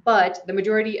 But the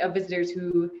majority of visitors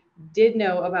who did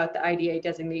know about the IDA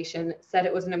designation said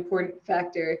it was an important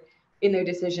factor in their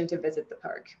decision to visit the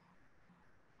park.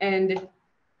 And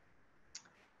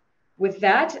with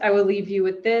that, I will leave you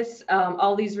with this.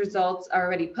 All these results are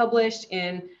already published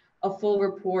in a full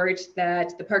report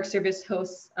that the Park Service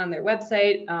hosts on their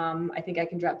website. I think I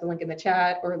can drop the link in the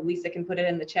chat, or Lisa can put it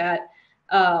in the chat.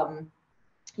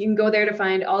 You can go there to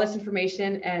find all this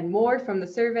information and more from the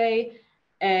survey.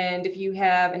 And if you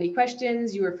have any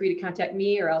questions, you are free to contact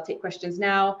me, or I'll take questions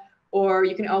now, or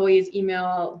you can always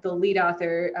email the lead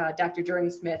author, Dr. Jordan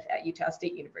Smith at Utah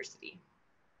State University.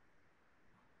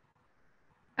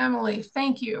 Emily,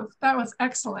 thank you. That was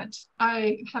excellent.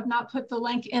 I have not put the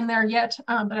link in there yet,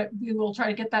 but we will try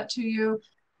to get that to you.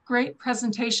 Great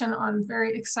presentation on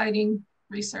very exciting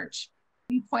research.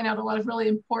 You point out a lot of really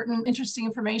important, interesting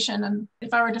information. And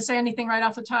if I were to say anything right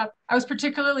off the top, I was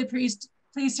particularly pleased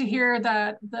to hear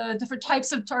that the different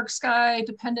types of dark sky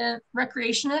dependent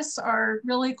recreationists are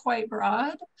really quite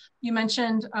broad. You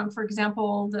mentioned, for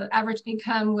example, the average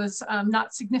income was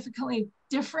not significantly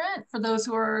different for those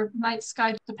who are night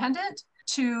sky dependent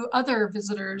to other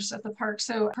visitors at the park.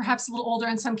 So perhaps a little older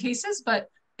in some cases, but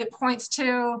it points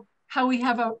to how we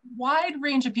have a wide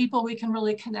range of people we can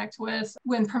really connect with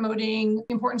when promoting the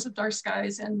importance of dark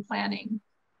skies and planning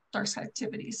dark sky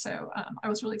activities. So I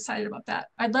was really excited about that.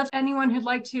 I'd love anyone who'd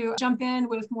like to jump in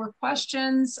with more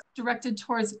questions directed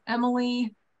towards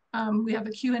Emily. We have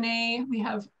a Q&A. We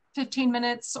have 15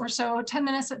 minutes or so, 10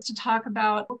 minutes to talk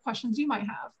about what questions you might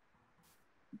have.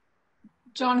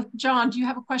 John, do you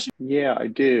have a question? Yeah, I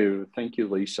do. Thank you,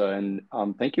 Lisa. And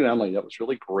thank you, Emily. That was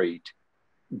really great.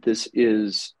 This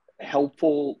is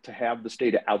helpful to have this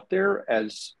data out there,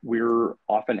 as we're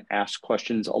often asked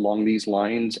questions along these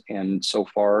lines. And so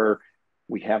far,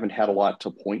 we haven't had a lot to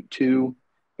point to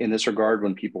in this regard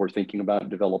when people are thinking about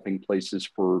developing places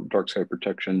for dark sky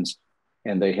protections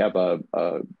and they have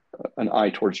an eye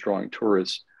towards drawing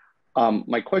tourists.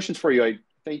 My questions for you, I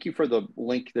thank you for the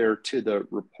link there to the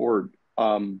report.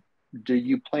 Do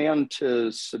you plan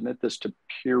to submit this to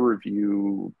peer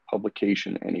review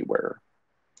publication anywhere?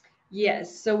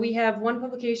 Yes, so we have one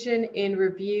publication in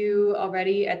review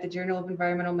already at the Journal of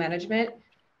Environmental Management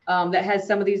that has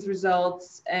some of these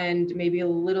results and maybe a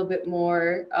little bit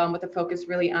more with a focus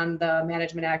really on the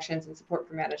management actions and support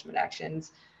for management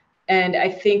actions. And I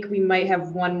think we might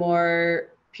have one more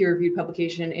peer-reviewed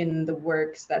publication in the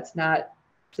works that's not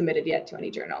submitted yet to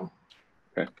any journal.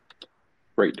 Okay,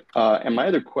 great. And my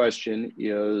other question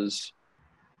is,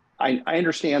 I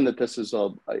understand that this is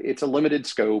it's a limited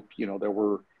scope. You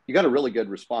know, you got a really good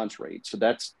response rate, so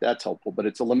that's helpful, but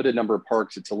it's a limited number of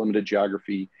parks, it's a limited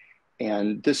geography.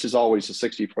 And this is always a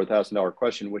 $64,000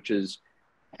 question, which is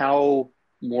how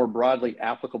more broadly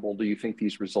applicable do you think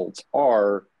these results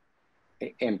are?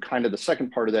 And kind of the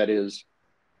second part of that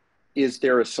is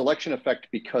there a selection effect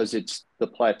because it's the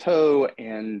Plateau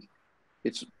and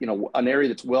it's, you know, an area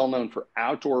that's well known for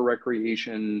outdoor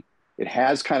recreation, it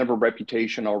has kind of a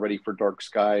reputation already for dark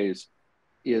skies.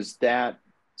 Is that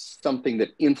something that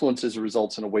influences the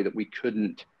results in a way that we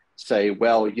couldn't say,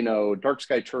 well, you know, dark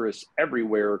sky tourists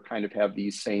everywhere kind of have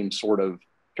these same sort of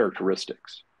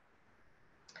characteristics?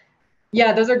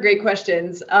 Yeah, those are great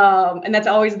questions. And that's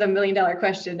always the $1,000,000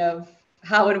 question of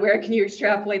how and where can you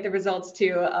extrapolate the results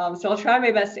to? So I'll try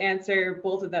my best to answer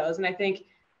both of those. And I think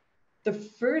the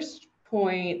first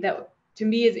point that to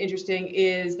me is interesting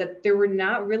is that there were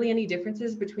not really any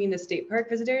differences between the state park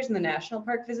visitors and the national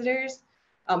park visitors.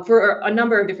 For a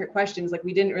number of different questions, like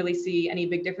we didn't really see any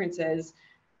big differences.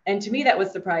 And to me, that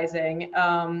was surprising.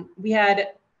 We had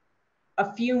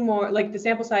a few more, like the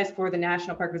sample size for the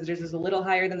national park visitors was a little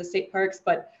higher than the state parks,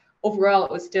 but overall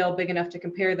it was still big enough to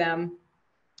compare them.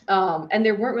 And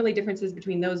there weren't really differences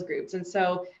between those groups. And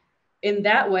so in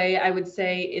that way, I would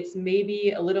say it's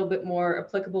maybe a little bit more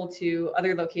applicable to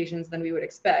other locations than we would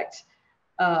expect.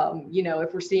 You know,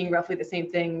 if we're seeing roughly the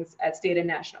same things at state and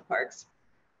national parks.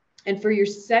 And for your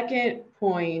second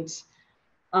point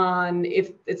on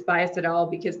if it's biased at all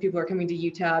because people are coming to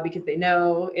Utah because they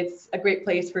know it's a great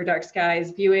place for dark skies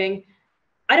viewing,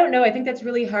 I don't know. I think that's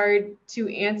really hard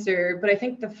to answer, but I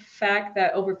think the fact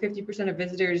that over 50% of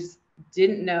visitors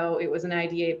didn't know it was an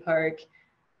IDA park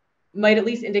might at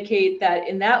least indicate that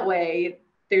in that way,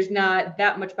 there's not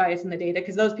that much bias in the data,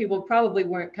 because those people probably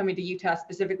weren't coming to Utah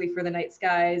specifically for the night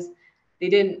skies. They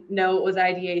didn't know it was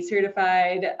IDA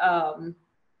certified.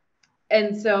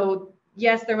 And so,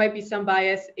 yes, there might be some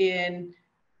bias in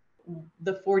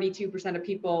the 42% of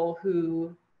people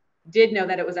who did know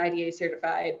that it was IDA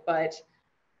certified, but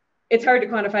it's hard to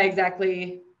quantify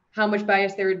exactly how much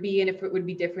bias there would be and if it would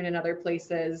be different in other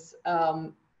places.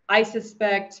 I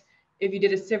suspect if you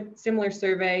did a similar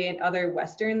survey in other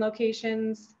Western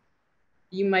locations,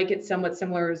 you might get somewhat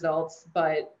similar results,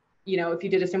 but if you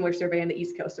did a similar survey on the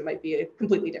East Coast, it might be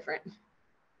completely different.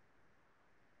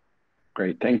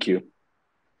 Great, thank you.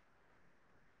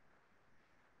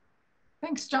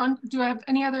 Thanks, John. Do I have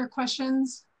any other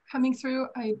questions coming through?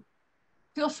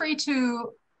 Feel free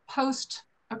to post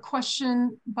a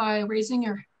question by raising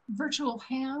your virtual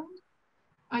hand.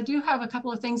 I do have a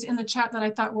couple of things in the chat that I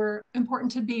thought were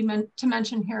important to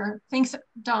mention here. Thanks,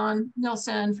 Dawn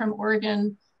Nilsson from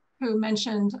Oregon, who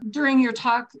mentioned during your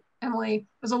talk, Emily,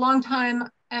 as a longtime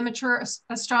amateur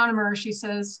astronomer, she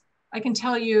says, I can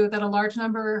tell you that a large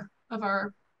number of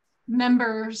our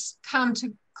members come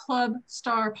to club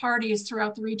star parties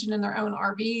throughout the region in their own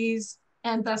RVs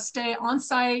and thus stay on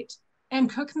site and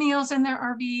cook meals in their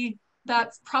RV.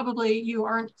 That's probably you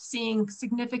aren't seeing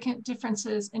significant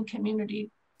differences in community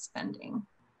spending.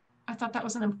 I thought that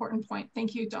was an important point.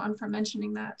 Thank you, Dawn, for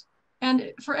mentioning that.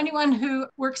 And for anyone who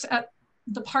works at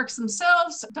the parks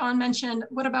themselves, Dawn mentioned,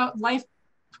 what about life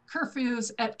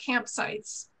curfews at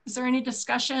campsites? Is there any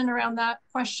discussion around that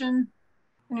question?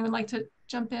 Anyone like to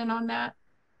jump in on that?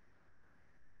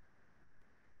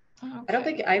 Okay. I don't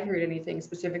think I've heard anything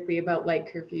specifically about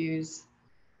light curfews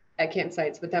at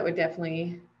campsites, but that would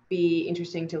definitely be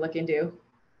interesting to look into.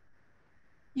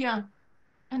 Yeah,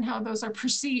 and how those are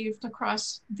perceived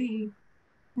across the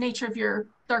nature of your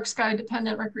dark sky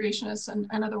dependent recreationists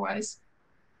and otherwise.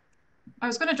 I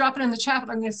was going to drop it in the chat,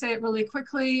 but I'm going to say it really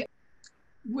quickly.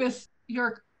 With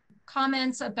your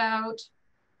comments about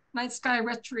night sky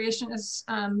recreationists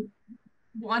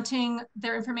wanting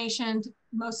their information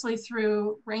mostly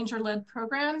through ranger-led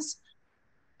programs,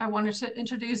 I wanted to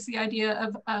introduce the idea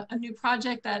of a new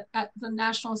project that at the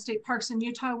National State Parks in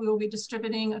Utah, we will be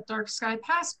distributing a dark sky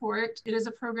passport. It is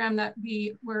a program that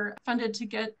we were funded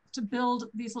to build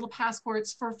these little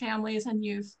passports for families and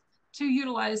youth to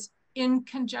utilize in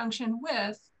conjunction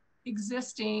with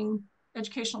existing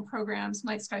educational programs,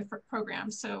 night sky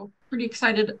programs. So pretty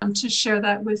excited to share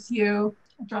that with you.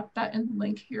 I'll drop that in the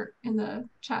link here in the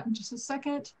chat in just a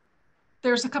second.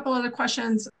 There's a couple other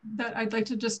questions that I'd like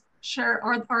to just share.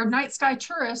 Are night sky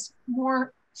tourists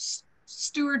more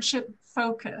stewardship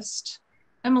focused?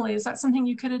 Emily, is that something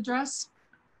you could address?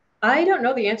 I don't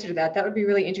know the answer to that. That would be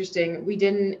really interesting. We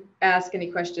didn't ask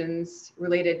any questions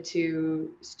related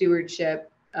to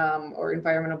stewardship or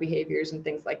environmental behaviors and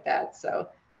things like that. So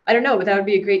I don't know, but that would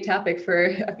be a great topic for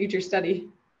a future study.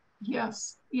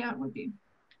 Yes, yeah, it would be.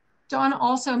 Dawn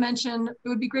also mentioned it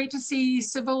would be great to see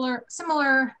similar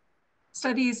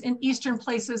studies in eastern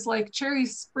places like Cherry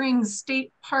Springs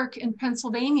State Park in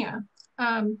Pennsylvania.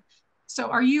 So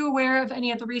are you aware of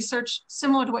any of the research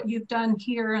similar to what you've done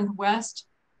here in the West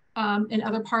in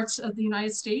other parts of the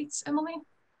United States, Emily?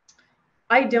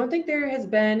 I don't think there has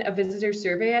been a visitor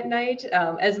survey at night.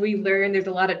 As we learn, there's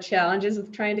a lot of challenges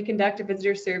with trying to conduct a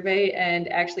visitor survey and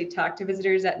actually talk to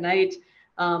visitors at night.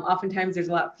 Oftentimes there's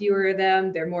a lot fewer of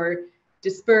them. They're more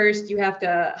dispersed. You have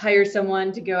to hire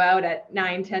someone to go out at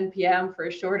 9, 10 p.m. for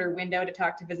a shorter window to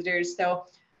talk to visitors. So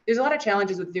there's a lot of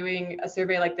challenges with doing a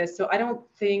survey like this. So I don't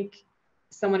think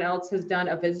someone else has done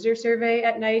a visitor survey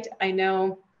at night. I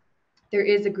know there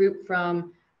is a group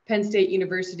from Penn State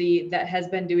University that has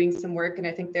been doing some work, and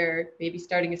I think they're maybe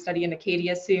starting a study in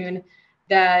Acadia soon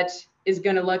that is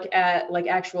going to look at like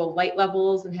actual light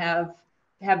levels and have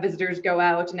visitors go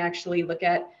out and actually look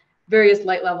at various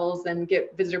light levels and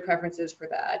get visitor preferences for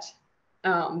that.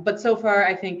 But so far,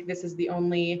 I think this is the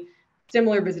only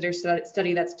similar visitor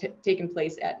study that's taken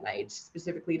place at night,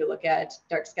 specifically to look at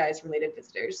dark skies related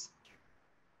visitors.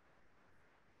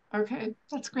 Okay,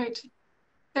 that's great.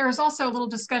 There is also a little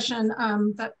discussion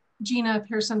that Gina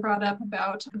Pearson brought up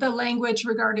about the language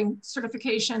regarding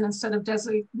certification instead of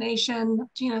designation.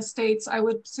 Gina states, I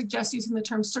would suggest using the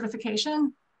term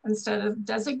certification instead of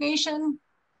designation,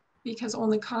 because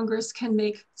only Congress can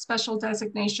make special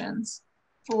designations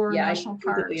for national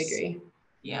parks. I completely agree.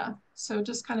 Yeah, so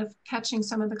just kind of catching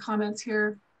some of the comments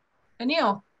here.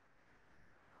 Anil.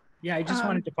 Yeah, I just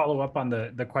wanted to follow up on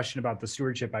the question about the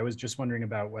stewardship. I was just wondering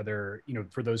about whether,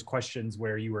 for those questions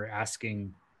where you were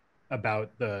asking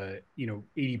about the,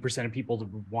 80% of people that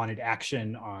wanted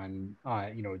action on,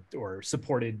 or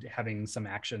supported having some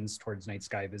actions towards night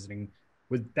sky visiting.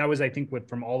 That was, I think,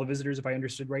 from all the visitors, if I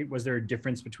understood right. Was there a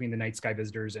difference between the night sky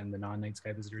visitors and the non-night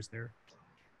sky visitors there?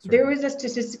 There was a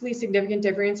statistically significant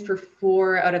difference for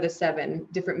 4 out of the 7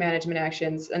 different management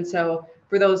actions. And so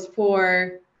for those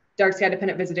 4, dark sky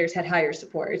dependent visitors had higher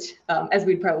support, as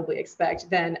we'd probably expect,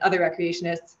 than other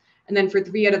recreationists. And then for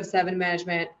 3 out of the 7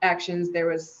 management actions, there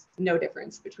was no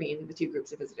difference between the 2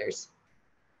 groups of visitors.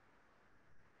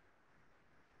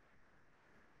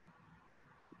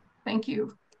 Thank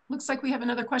you. Looks like we have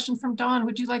another question from Dawn.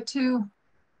 Would you like to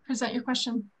present your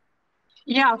question?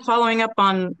 Yeah, following up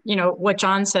on, what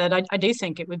John said, I do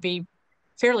think it would be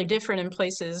fairly different in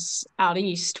places out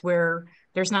east where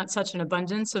there's not such an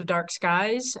abundance of dark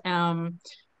skies. And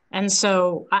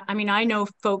so, I know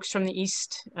folks from the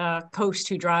East Coast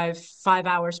who drive 5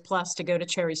 hours plus to go to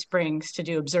Cherry Springs to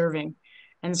do observing.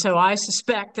 And so I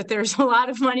suspect that there's a lot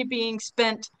of money being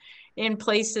spent in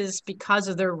places because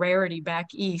of their rarity back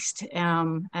east.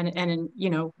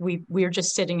 We're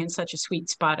just sitting in such a sweet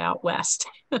spot out west.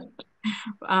 And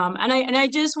I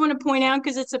just want to point out,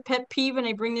 because it's a pet peeve, and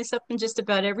I bring this up in just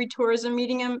about every tourism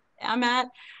meeting I'm at,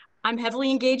 I'm heavily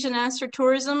engaged in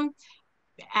astro-tourism,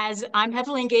 as I'm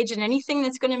heavily engaged in anything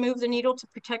that's going to move the needle to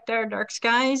protect our dark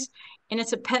skies. And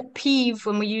it's a pet peeve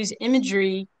when we use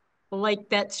imagery like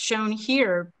that's shown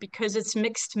here, because it's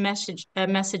mixed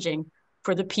messaging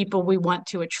for the people we want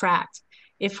to attract.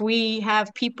 If we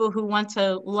have people who want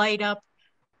to light up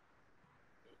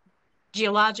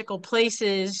geological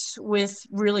places with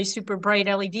really super bright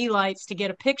LED lights to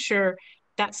get a picture,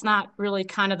 that's not really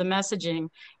kind of the messaging.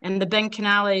 And the Ben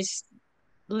Canales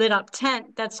lit up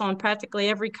tent that's on practically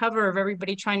every cover of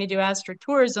everybody trying to do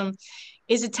astro-tourism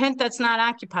is a tent that's not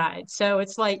occupied. So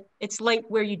it's like, it's light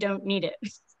where you don't need it.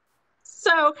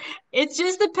 So it's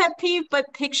just a pet peeve,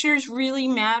 but pictures really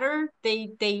matter.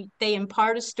 They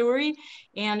impart a story.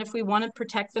 And if we want to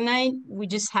protect the night, we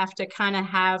just have to kind of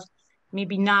have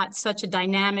maybe not such a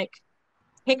dynamic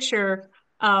picture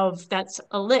of that's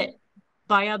lit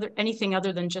by anything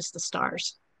other than just the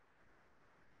stars.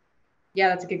 Yeah,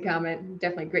 that's a good comment.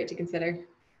 Definitely great to consider.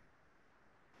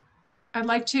 I'd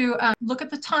like to look at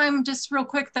the time just real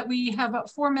quick, that we have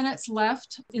about 4 minutes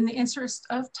left. In the interest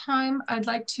of time, I'd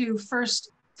like to first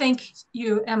thank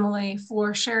you, Emily,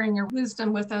 for sharing your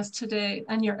wisdom with us today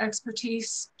and your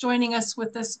expertise, joining us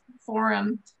with this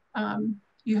forum.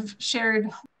 You've shared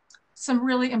some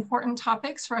really important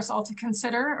topics for us all to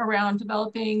consider around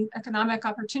developing economic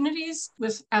opportunities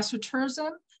with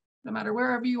astro-tourism, no matter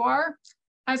wherever you are.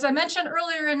 As I mentioned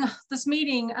earlier in this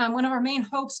meeting, one of our main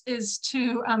hopes is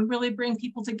to really bring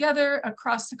people together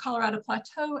across the Colorado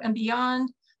Plateau and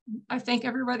beyond. I thank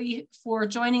everybody for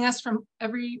joining us from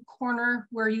every corner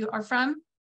where you are from,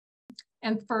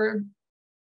 and for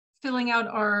filling out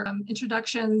our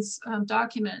introductions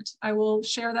document. I will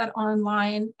share that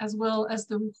online, as well as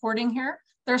the recording here.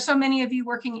 There are so many of you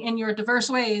working in your diverse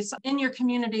ways in your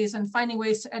communities and finding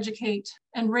ways to educate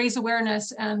and raise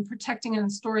awareness and protecting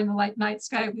and storing the night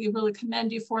sky. We really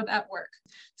commend you for that work.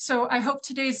 So I hope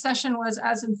today's session was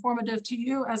as informative to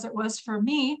you as it was for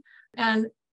me. And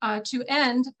to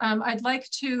end,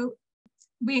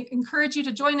 we encourage you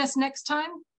to join us next time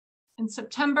in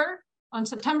September, on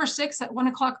September 6th at 1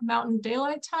 o'clock Mountain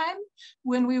Daylight Time,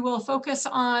 when we will focus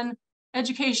on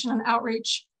education and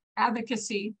outreach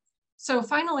advocacy. So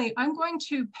finally, I'm going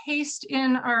to paste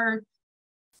in our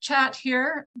chat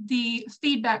here the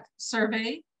feedback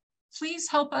survey. Please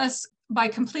help us by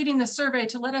completing the survey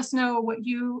to let us know what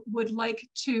you would like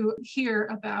to hear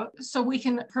about, so we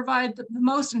can provide the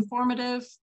most informative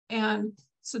and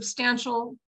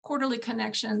substantial quarterly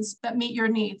connections that meet your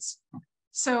needs.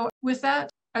 So with that,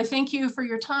 I thank you for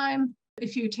your time.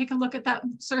 If you take a look at that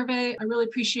survey, I really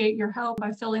appreciate your help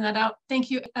by filling that out. Thank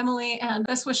you, Emily, and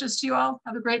best wishes to you all.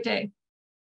 Have a great day.